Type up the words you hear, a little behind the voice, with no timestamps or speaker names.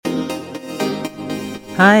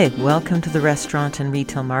Hi, welcome to the Restaurant and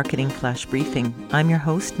Retail Marketing Flash Briefing. I'm your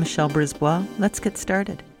host, Michelle Brisbois. Let's get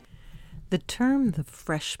started. The term the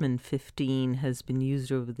freshman 15 has been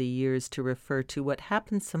used over the years to refer to what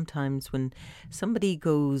happens sometimes when somebody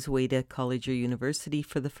goes away to college or university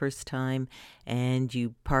for the first time and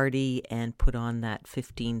you party and put on that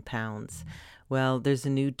 15 pounds. Well, there's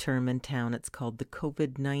a new term in town. It's called the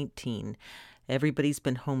COVID-19. Everybody's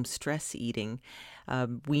been home stress eating.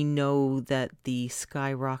 We know that the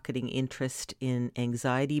skyrocketing interest in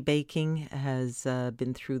anxiety baking has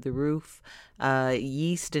been through the roof.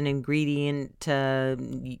 Yeast, an ingredient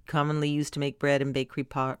commonly used to make bread and bakery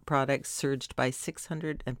products, surged by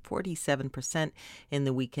 647% in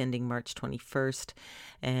the week ending March 21st.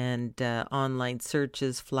 And online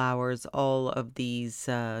searches, flowers, all of these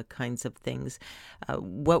kinds of things.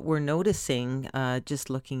 What we're noticing, just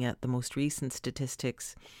looking at the most recent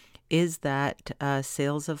statistics, is that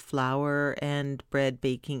sales of flour and bread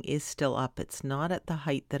baking is still up. It's not at the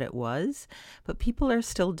height that it was, but people are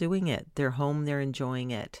still doing it. They're home, they're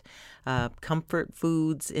enjoying it. Comfort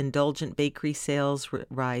foods, indulgent bakery sales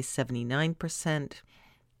rise 79%.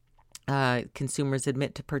 Consumers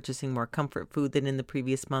admit to purchasing more comfort food than in the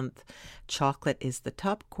previous month. Chocolate is the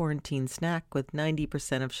top quarantine snack, with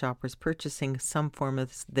 90% of shoppers purchasing some form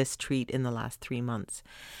of this treat in the last 3 months.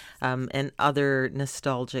 And other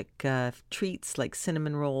nostalgic treats like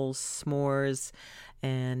cinnamon rolls, s'mores,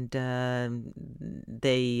 and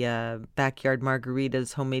backyard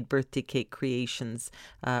margaritas, homemade birthday cake creations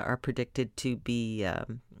are predicted to be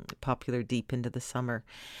popular deep into the summer.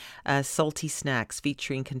 Salty snacks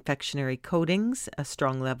featuring confectionery coatings, a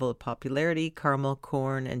strong level of popularity, caramel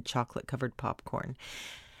corn and chocolate-covered popcorn.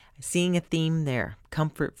 Seeing a theme there,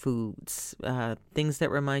 comfort foods, things that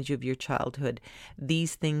remind you of your childhood.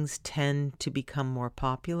 These things tend to become more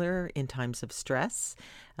popular in times of stress.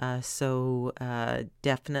 So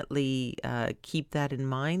definitely keep that in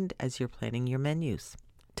mind as you're planning your menus.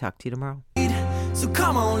 Talk to you tomorrow. So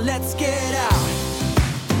come on, let's get out.